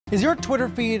Is your Twitter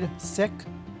feed sick?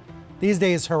 These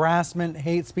days, harassment,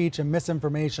 hate speech, and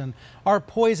misinformation are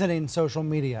poisoning social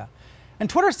media. And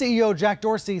Twitter CEO Jack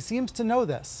Dorsey seems to know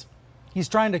this. He's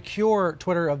trying to cure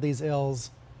Twitter of these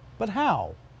ills, but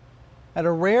how? At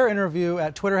a rare interview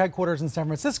at Twitter headquarters in San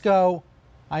Francisco,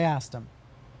 I asked him.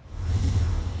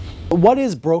 What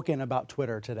is broken about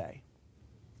Twitter today?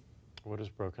 What is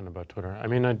broken about Twitter? I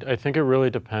mean, I think it really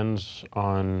depends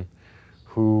on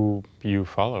who you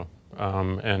follow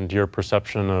and your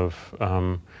perception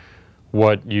of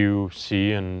what you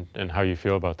see and how you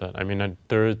feel about that. I mean,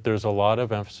 there's a lot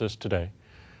of emphasis today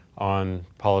on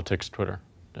politics Twitter.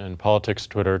 And politics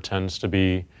Twitter tends to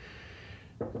be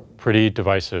pretty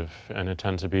divisive, and it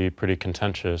tends to be pretty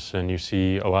contentious, and you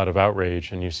see a lot of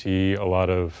outrage, and you see a lot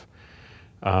of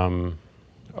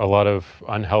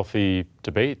unhealthy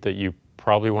debate that you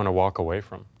probably want to walk away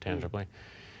from tangibly.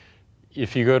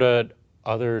 If you go to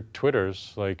other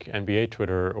Twitters, like NBA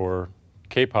Twitter or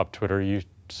K-pop Twitter, you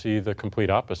see the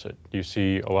complete opposite. You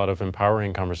see a lot of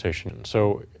empowering conversation.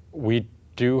 So we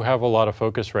do have a lot of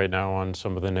focus right now on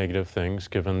some of the negative things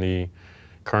given the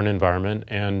current environment,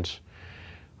 and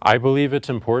I believe it's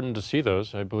important to see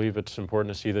those. I believe it's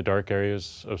important to see the dark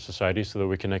areas of society so that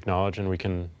we can acknowledge and we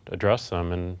can address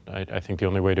them, and I think the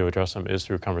only way to address them is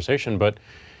through conversation, but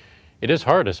it is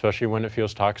hard, especially when it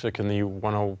feels toxic and you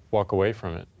want to walk away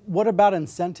from it. What about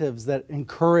incentives that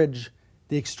encourage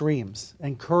the extremes,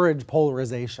 encourage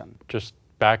polarization? Just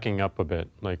backing up a bit,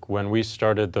 like when we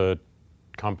started the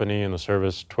company and the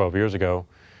service 12 years ago,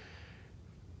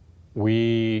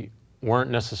 we weren't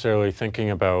necessarily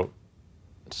thinking about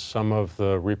some of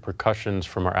the repercussions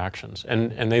from our actions,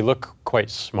 and they look quite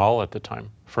small at the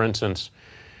time. For instance,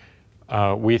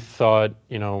 we thought,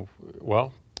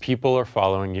 well, people are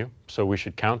following you, so we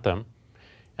should count them,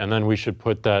 and then we should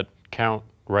put that count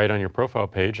right on your profile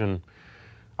page, and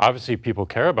obviously people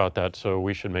care about that, so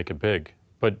we should make it big.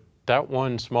 But that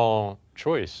one small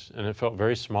choice, and it felt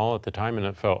very small at the time and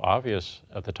it felt obvious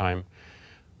at the time,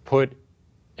 put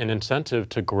an incentive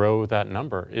to grow that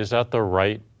number. Is that the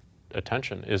right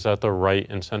attention? Is that the right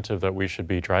incentive that we should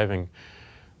be driving?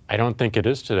 I don't think it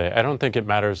is today. I don't think it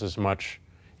matters as much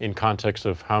in context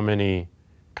of how many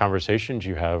conversations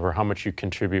you have or how much you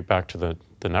contribute back to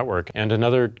the network. And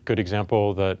another good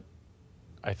example that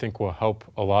I think will help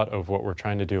a lot of what we're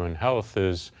trying to do in health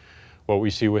is what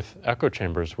we see with echo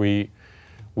chambers. We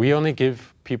only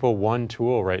give people one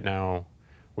tool right now,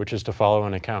 which is to follow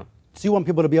an account. So you want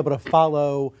people to be able to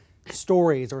follow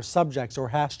stories or subjects or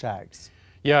hashtags?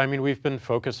 Yeah, I mean, we've been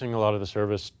focusing a lot of the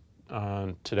service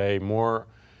today more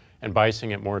and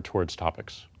biasing it more towards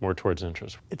topics, more towards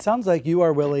interest. It sounds like you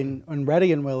are willing and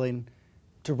ready and willing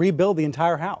to rebuild the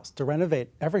entire house, to renovate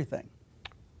everything.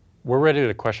 We're ready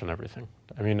to question everything.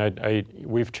 I mean,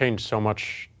 we've changed so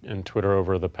much in Twitter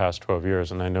over the past 12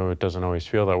 years, and I know it doesn't always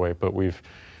feel that way, but we've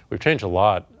changed a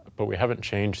lot, but we haven't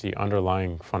changed the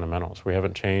underlying fundamentals. We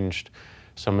haven't changed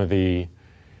some of the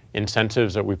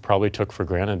incentives that we probably took for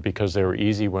granted because they were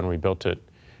easy when we built it,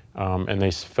 and they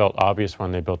felt obvious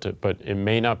when they built it, but it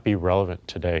may not be relevant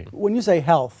today. When you say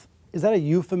health, is that a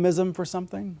euphemism for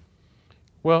something?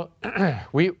 Well,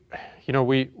 we've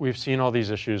seen all these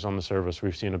issues on the service.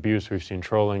 We've seen abuse, we've seen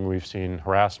trolling, we've seen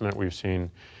harassment, we've seen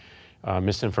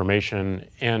misinformation,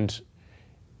 and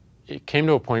it came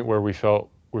to a point where we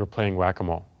felt we were playing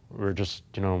whack-a-mole. We were just,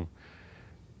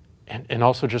 and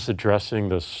also just addressing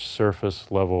the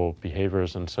surface level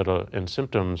behaviors and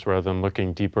symptoms rather than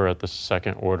looking deeper at the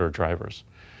second order drivers.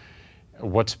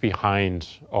 What's behind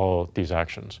all these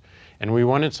actions? And we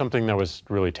wanted something that was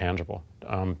really tangible,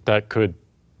 that could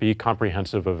be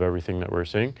comprehensive of everything that we're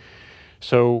seeing.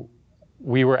 So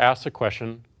we were asked the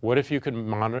question, what if you could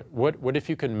what if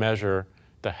you could measure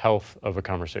the health of a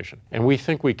conversation? And we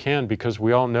think we can, because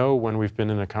we all know when we've been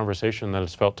in a conversation that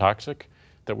has felt toxic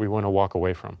that we want to walk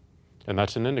away from. And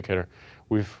that's an indicator.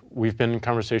 We've been in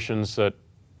conversations that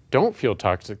don't feel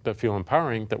toxic, that feel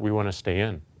empowering, that we want to stay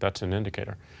in. That's an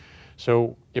indicator.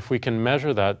 So if we can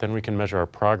measure that, then we can measure our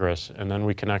progress, and then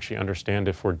we can actually understand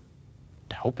if we're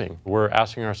helping. We're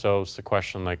asking ourselves the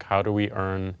question, like, how do we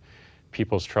earn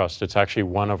people's trust? It's actually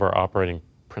one of our operating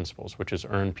principles, which is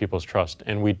earn people's trust.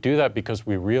 And we do that because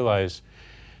we realize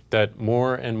that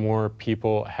more and more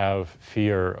people have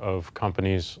fear of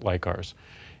companies like ours,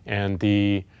 and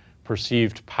the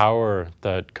perceived power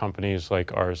that companies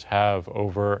like ours have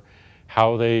over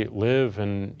how they live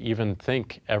and even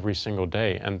think every single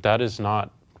day. And that is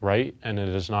not right, and it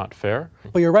is not fair.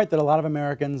 Well, you're right that a lot of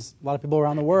Americans, a lot of people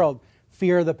around the world,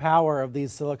 fear the power of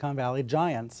these Silicon Valley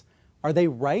giants. Are they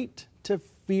right to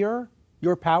fear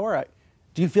your power?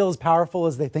 Do you feel as powerful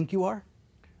as they think you are?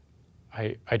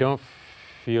 I don't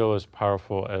feel as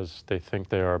powerful as they think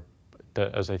they are,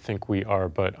 as I think we are,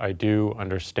 but I do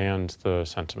understand the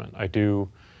sentiment. I do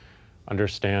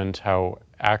understand how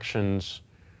actions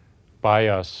by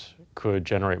us could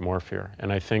generate more fear.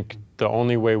 And I think the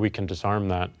only way we can disarm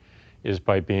that is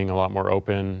by being a lot more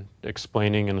open,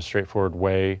 explaining in a straightforward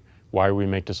way why we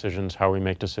make decisions, how we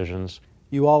make decisions.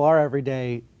 You all are every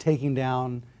day taking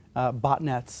down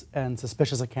botnets and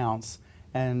suspicious accounts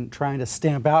and trying to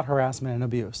stamp out harassment and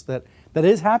abuse. That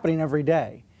is happening every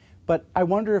day. But I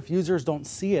wonder if users don't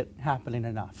see it happening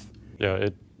enough. Yeah,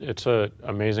 it's an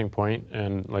amazing point,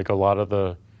 and like a lot of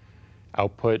the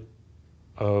output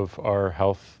of our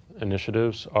health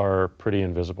initiatives are pretty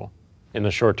invisible in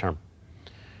the short term.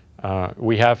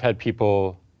 We have had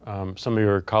people, some of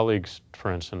your colleagues,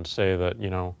 for instance, say that, you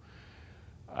know,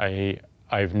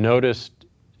 I've noticed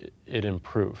it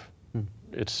improve.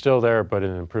 It's still there, but it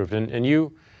improved. And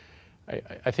you,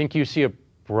 I think you see a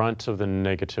brunt of the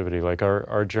negativity. Like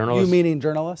our journalists. You meaning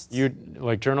journalists?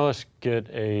 Journalists get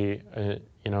you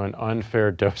know, an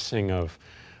unfair dosing of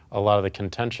a lot of the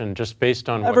contention just based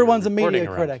on everyone's what a you're reporting media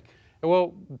around. critic.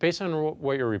 Well, based on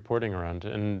what you're reporting around,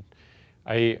 and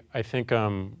I think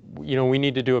you know, we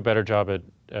need to do a better job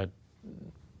at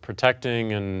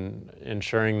protecting and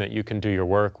ensuring that you can do your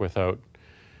work without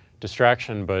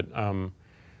distraction. But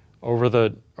over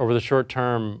the short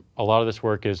term, a lot of this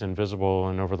work is invisible,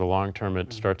 and over the long term,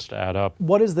 it starts to add up.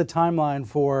 What is the timeline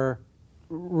for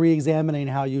re-examining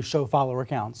how you show follower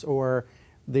counts or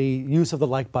the use of the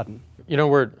like button? You know,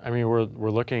 we're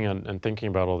looking at and thinking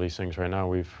about all these things right now.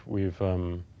 We've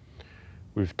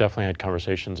definitely had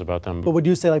conversations about them. But would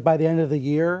you say, like, by the end of the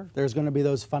year, there's going to be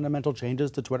those fundamental changes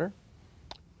to Twitter?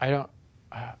 I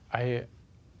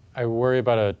worry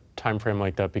about a time frame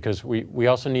like that because we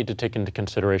also need to take into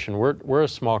consideration we're a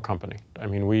small company. I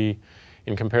mean,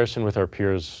 in comparison with our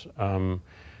peers,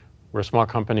 we're a small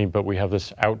company, but we have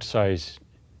this outsized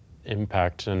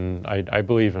impact and I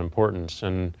believe importance.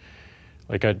 And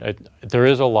like there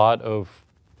is a lot of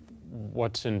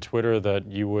what's in Twitter that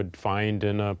you would find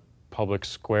in a public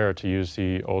square, to use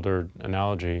the older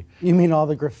analogy. You mean all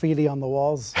the graffiti on the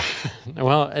walls?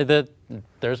 Well,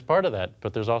 there's part of that,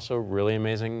 but there's also really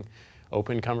amazing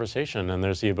open conversation, and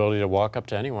there's the ability to walk up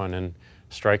to anyone and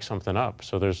strike something up.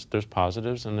 So there's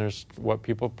positives, and there's what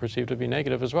people perceive to be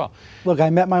negative as well. Look, I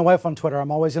met my wife on Twitter.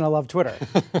 I'm always going to love Twitter.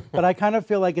 But I kind of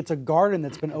feel like it's a garden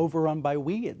that's been overrun by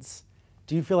weeds.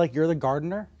 Do you feel like you're the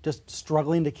gardener, just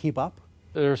struggling to keep up?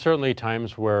 There are certainly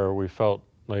times where we felt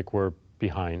like we're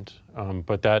behind,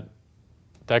 but that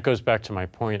goes back to my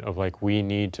point of, like, we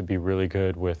need to be really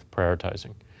good with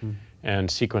prioritizing and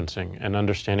sequencing and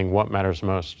understanding what matters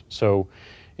most. So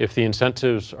if the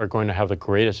incentives are going to have the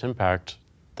greatest impact,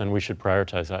 then we should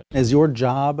prioritize that. Is your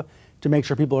job to make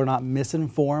sure people are not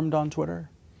misinformed on Twitter?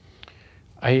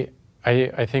 I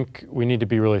think we need to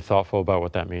be really thoughtful about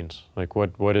what that means. Like,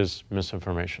 what is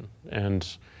misinformation, and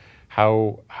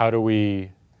how do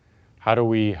we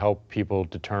help people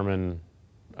determine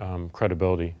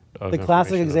credibility of the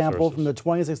classic information example from the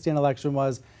 2016 election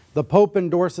was the Pope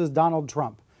endorses Donald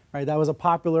Trump, right? That was a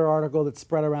popular article that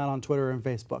spread around on Twitter and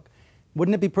Facebook.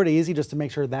 Wouldn't it be pretty easy just to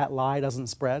make sure that lie doesn't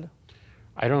spread?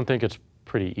 I don't think it's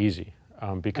pretty easy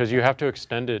because you have to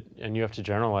extend it and you have to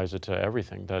generalize it to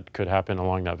everything that could happen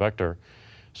along that vector.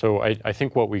 So I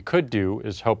think what we could do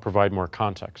is help provide more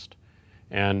context,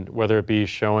 and whether it be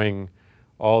showing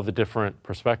all the different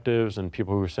perspectives and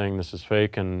people who are saying this is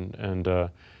fake and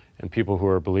people who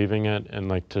are believing it, and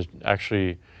like to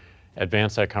actually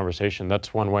advance that conversation.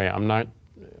 That's one way. I'm not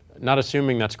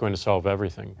assuming that's going to solve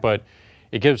everything, but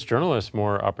it gives journalists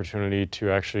more opportunity to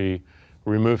actually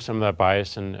remove some of that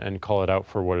bias and call it out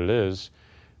for what it is.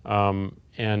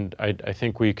 And I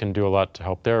think we can do a lot to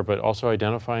help there, but also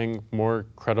identifying more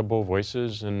credible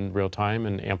voices in real time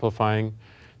and amplifying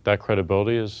that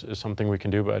credibility is something we can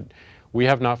do. But we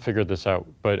have not figured this out,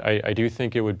 but I do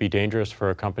think it would be dangerous for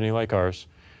a company like ours,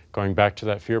 going back to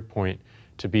that fear point,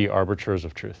 to be arbiters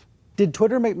of truth. Did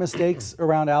Twitter make mistakes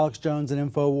around Alex Jones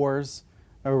and InfoWars,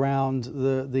 around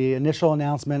the initial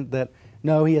announcement that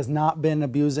no, he has not been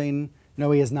abusing,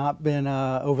 no, he has not been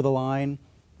over the line,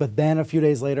 but then a few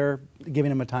days later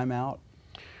giving him a timeout?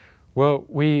 Well,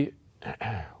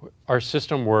 our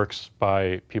system works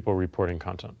by people reporting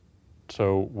content.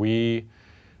 So we're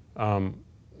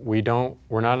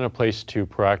not in a place to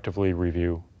proactively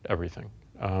review everything.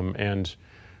 And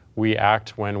we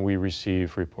act when we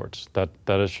receive reports. That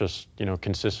is just, you know,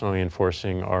 consistently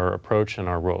enforcing our approach and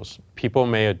our rules. People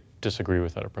may disagree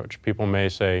with that approach. People may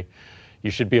say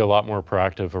you should be a lot more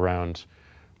proactive around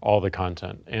all the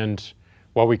content. And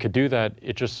while we could do that,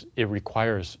 it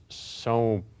requires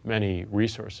so many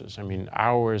resources. I mean,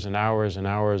 hours and hours and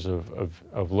hours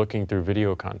of looking through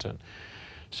video content.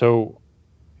 So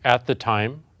at the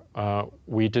time,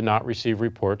 we did not receive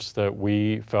reports that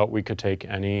we felt we could take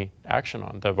any action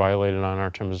on that violated on our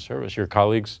terms of service. Your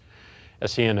colleagues at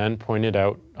CNN pointed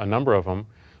out a number of them.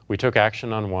 We took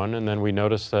action on one, and then we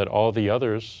noticed that all the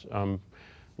others,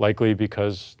 likely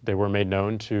because they were made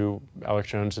known to Alex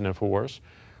Jones and InfoWars,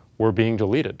 were being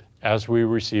deleted. As we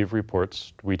receive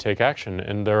reports, we take action,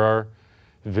 and there are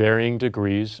varying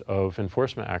degrees of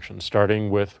enforcement action, starting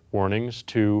with warnings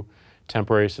to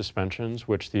temporary suspensions,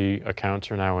 which the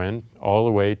accounts are now in, all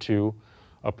the way to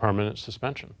a permanent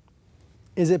suspension.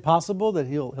 Is it possible that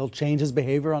he'll change his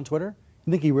behavior on Twitter?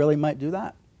 You think he really might do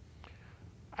that?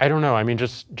 I don't know. I mean,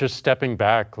 just stepping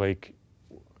back, like,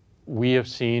 we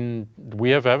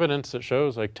have evidence that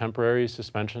shows like temporary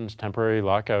suspensions, temporary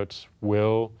lockouts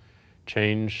will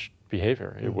change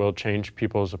behavior. It will change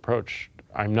people's approach.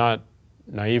 I'm not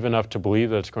naive enough to believe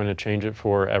that it's going to change it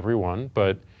for everyone,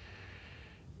 but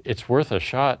it's worth a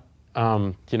shot.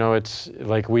 You know, it's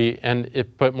like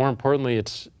but more importantly,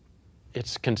 it's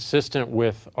consistent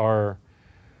with our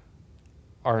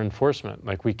enforcement.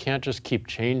 Like, we can't just keep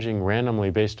changing randomly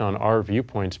based on our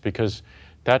viewpoints, because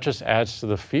that just adds to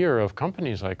the fear of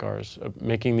companies like ours, of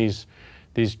making these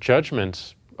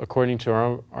judgments according to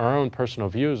our own personal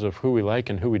views of who we like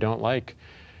and who we don't like,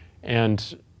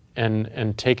 and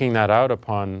taking that out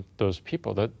upon those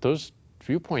people. That those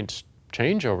viewpoints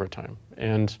change over time,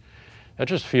 and that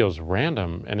just feels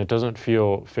random, and it doesn't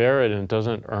feel fair, and it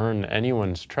doesn't earn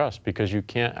anyone's trust, because you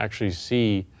can't actually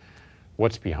see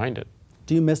what's behind it.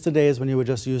 Do you miss the days when you would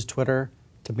just use Twitter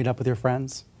to meet up with your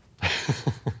friends?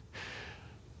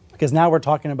 Because now we're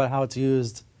talking about how it's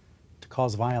used to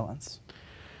cause violence.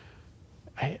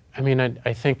 I mean,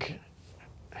 I think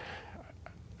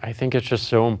it's just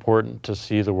so important to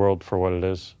see the world for what it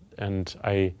is, and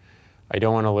I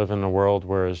don't want to live in a world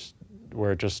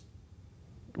where just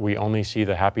we only see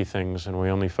the happy things and we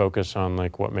only focus on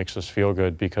like what makes us feel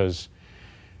good, because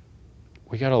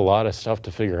we got a lot of stuff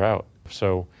to figure out.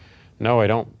 So no, I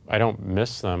don't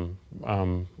miss them,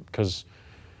 because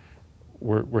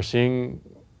we're seeing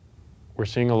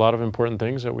a lot of important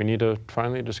things that we need to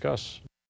finally discuss.